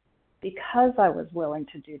 because I was willing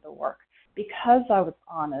to do the work, because I was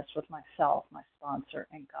honest with myself, my sponsor,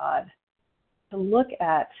 and God, to look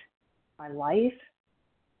at my life,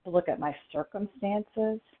 to look at my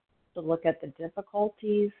circumstances, to look at the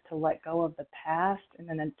difficulties, to let go of the past in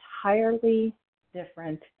an entirely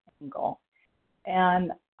different angle.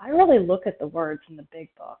 And I really look at the words in the big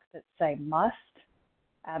book that say must,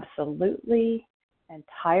 absolutely,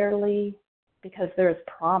 entirely, because there is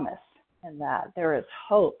promise in that. There is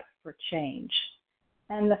hope for change.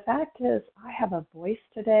 And the fact is, I have a voice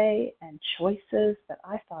today and choices that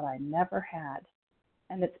I thought I never had.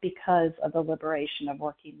 And it's because of the liberation of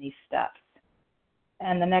working these steps.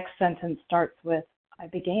 And the next sentence starts with, we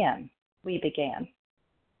began.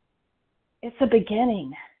 It's a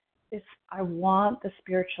beginning. I want the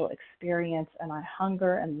spiritual experience, and I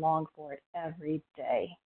hunger and long for it every day.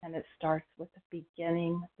 And it starts with the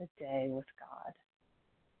beginning the day with God.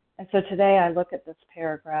 And so today I look at this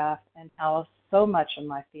paragraph and how so much of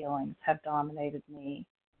my feelings have dominated me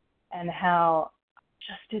and how I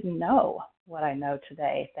just didn't know what I know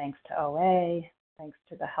today, thanks to OA, thanks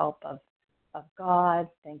to the help of God,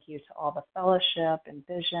 thank you to all the fellowship and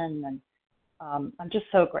vision. And I'm just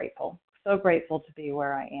so grateful to be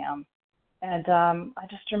where I am. And I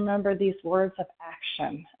just remember these words of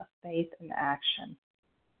action, of faith and action.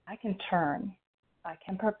 I can turn, I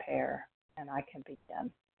can prepare, and I can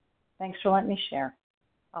begin. Thanks for letting me share.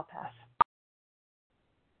 I'll pass.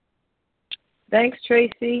 Thanks,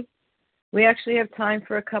 Tracy. We actually have time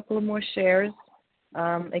for a couple of more shares.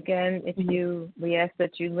 Again, we ask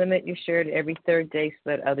that you limit your share to every third day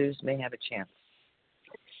so that others may have a chance.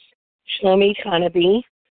 Shlomi Hana B.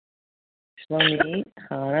 Shlomi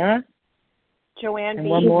Hana. Joanne and B.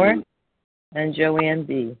 One more. And Joanne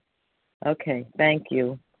B. Okay, thank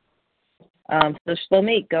you. So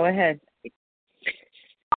Shlomi, go ahead.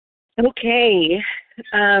 Okay.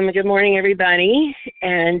 Good morning, everybody.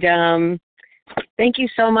 And thank you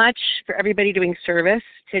so much for everybody doing service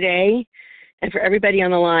today and for everybody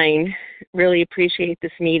on the line. Really appreciate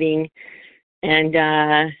this meeting. And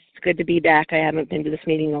it's good to be back. I haven't been to this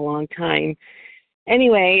meeting in a long time.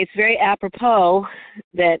 Anyway, it's very apropos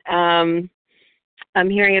that I'm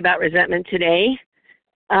hearing about resentment today.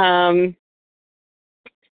 I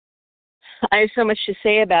have so much to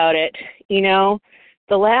say about it. You know,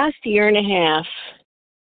 the last year and a half,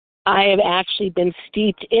 I have actually been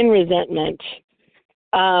steeped in resentment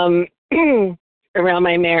around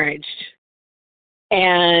my marriage.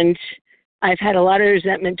 And I've had a lot of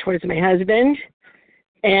resentment towards my husband.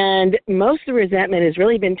 And most of the resentment has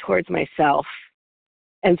really been towards myself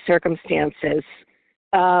and circumstances,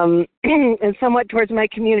 and somewhat towards my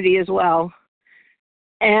community as well.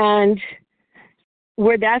 And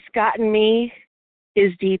where that's gotten me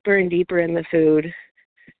is deeper and deeper in the food,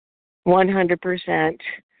 100%.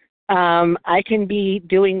 I can be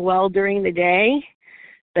doing well during the day,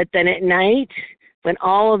 but then at night, when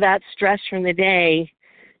all of that stress from the day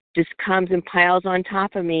just comes and piles on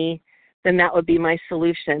top of me, then that would be my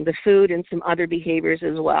solution, the food and some other behaviors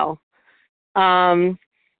as well.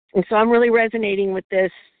 And so I'm really resonating with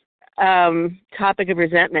this topic of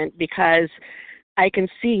resentment because I can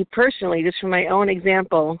see personally, just from my own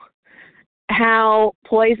example, how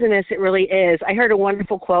poisonous it really is. I heard a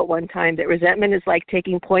wonderful quote one time that resentment is like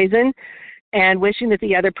taking poison and wishing that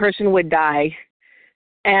the other person would die.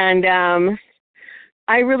 And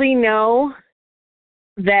I really know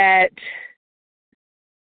that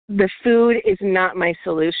the food is not my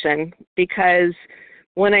solution, because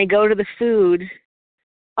when I go to the food,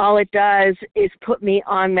 all it does is put me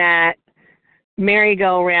on that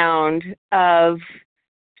merry-go-round of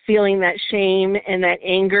feeling that shame and that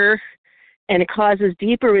anger, and it causes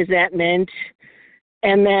deeper resentment,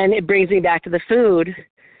 and then it brings me back to the food.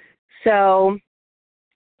 So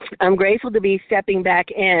I'm grateful to be stepping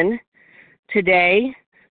back in today.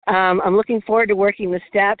 I'm looking forward to working the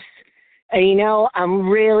steps. And, you know, I'm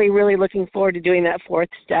really, really looking forward to doing that fourth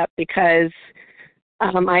step because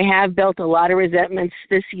I have built a lot of resentments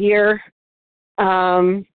this year.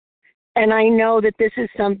 And I know that this is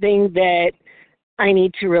something that I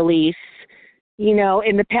need to release. You know,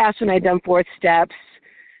 in the past when I've done fourth steps,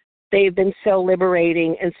 they've been so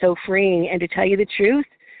liberating and so freeing. And to tell you the truth,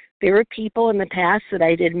 there were people in the past that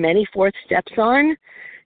I did many fourth steps on.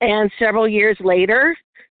 And several years later,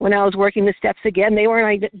 when I was working the steps again, they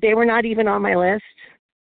were not even on my list.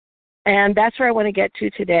 And that's where I want to get to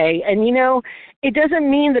today. And, you know, it doesn't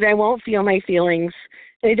mean that I won't feel my feelings.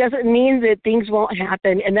 It doesn't mean that things won't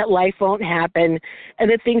happen and that life won't happen and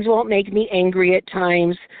that things won't make me angry at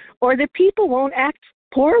times or that people won't act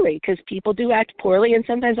poorly, because people do act poorly and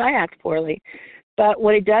sometimes I act poorly. But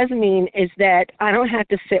what it does mean is that I don't have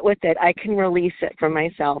to sit with it. I can release it from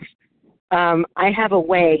myself. I have a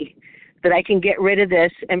way that I can get rid of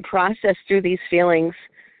this and process through these feelings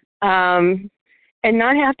and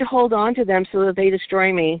not have to hold on to them so that they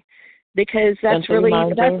destroy me, because that's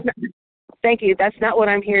thank you. That's not what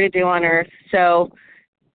I'm here to do on earth. So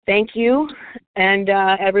thank you, and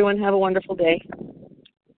everyone have a wonderful day.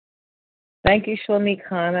 Thank you, Shlomi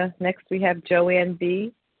Hana. Next we have Joanne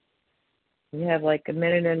B. We have like a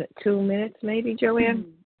minute and 2 minutes maybe, Joanne?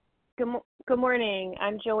 Good morning.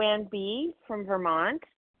 I'm Joanne B. from Vermont.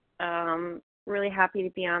 Really happy to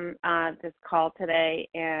be on this call today.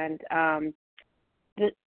 And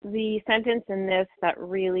the sentence in this that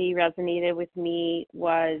really resonated with me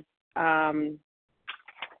was,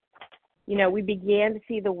 you know, we began to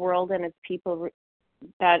see the world and its people,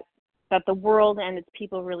 that the world and its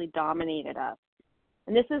people really dominated us.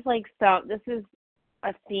 And this is this is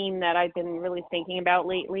a theme that I've been really thinking about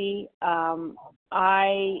lately. I'm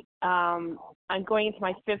going into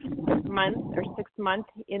my 5th month or 6th month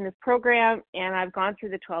in this program, and I've gone through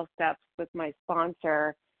the 12 steps with my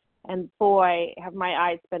sponsor, and boy, have my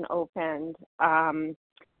eyes been opened.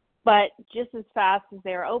 But just as fast as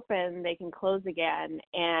they're open, they can close again.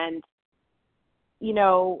 And, you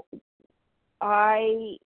know,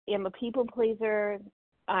 I am a people pleaser.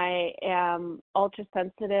 I am ultra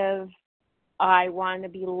sensitive. I want to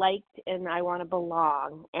be liked and I want to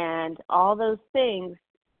belong. And all those things,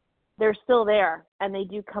 they're still there and they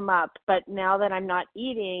do come up. But now that I'm not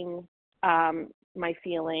eating my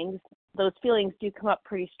feelings. Those feelings do come up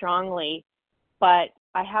pretty strongly, but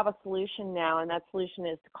I have a solution now, and that solution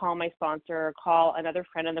is to call my sponsor or call another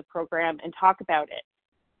friend in the program and talk about it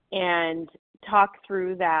and talk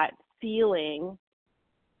through that feeling,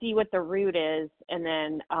 see what the root is, and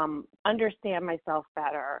then understand myself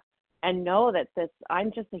better and know that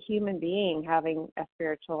I'm just a human being having a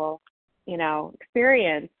spiritual,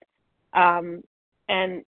 experience. And,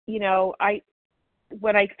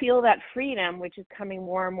 when I feel that freedom, which is coming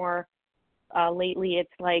more and more lately, it's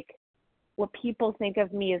like what people think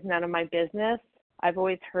of me is none of my business. I've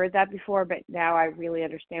always heard that before, but now I really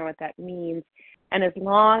understand what that means. And as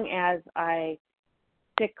long as I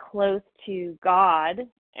stick close to God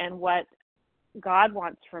and what God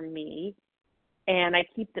wants from me, and I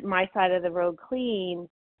keep my side of the road clean,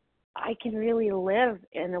 I can really live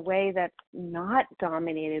in a way that's not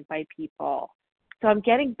dominated by people. So I'm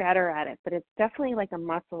getting better at it, but it's definitely like a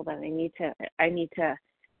muscle that I need to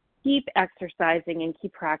keep exercising and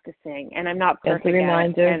keep practicing. And I'm not perfect Just a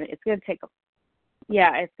reminder. at it, and it's going to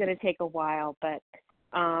take a while, but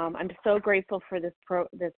I'm so grateful for this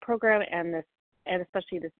program and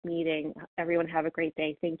especially this meeting. Everyone have a great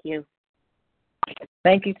day. Thank you.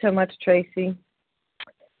 Thank you so much, Tracy.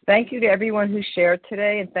 Thank you to everyone who shared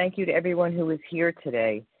today, and thank you to everyone who was here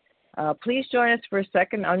today. Please join us for a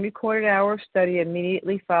second unrecorded hour of study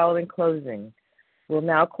immediately following closing. We'll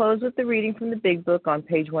now close with the reading from the Big Book on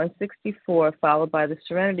page 164, followed by the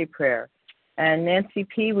Serenity Prayer. And Nancy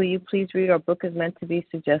P., will you please read Our Book is Meant to Be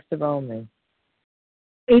Suggestive Only?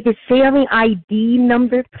 The sharing ID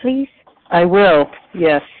number, please. I will.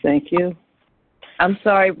 Yes, thank you. I'm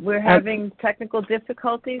sorry, we're having technical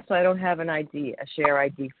difficulties, so I don't have a share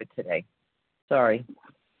ID for today. Sorry.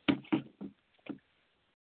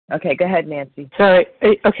 Okay, go ahead, Nancy. Sorry.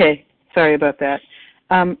 Okay, sorry about that.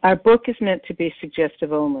 Our book is meant to be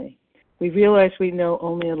suggestive only. We realize we know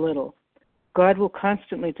only a little. God will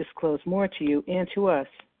constantly disclose more to you and to us.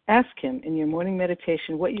 Ask Him in your morning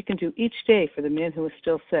meditation what you can do each day for the man who is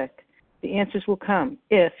still sick. The answers will come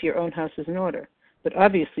if your own house is in order. But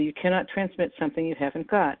obviously you cannot transmit something you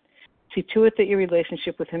haven't got. See to it that your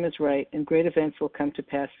relationship with Him is right, and great events will come to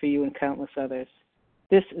pass for you and countless others.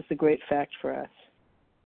 This is the great fact for us.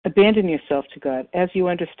 Abandon yourself to God as you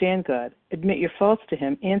understand God. Admit your faults to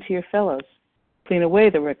Him and to your fellows. Clean away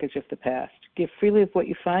the wreckage of the past. Give freely of what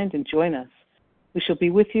you find and join us. We shall be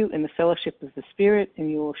with you in the fellowship of the Spirit,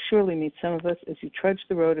 and you will surely meet some of us as you trudge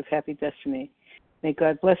the road of happy destiny. May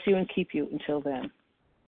God bless you and keep you until then.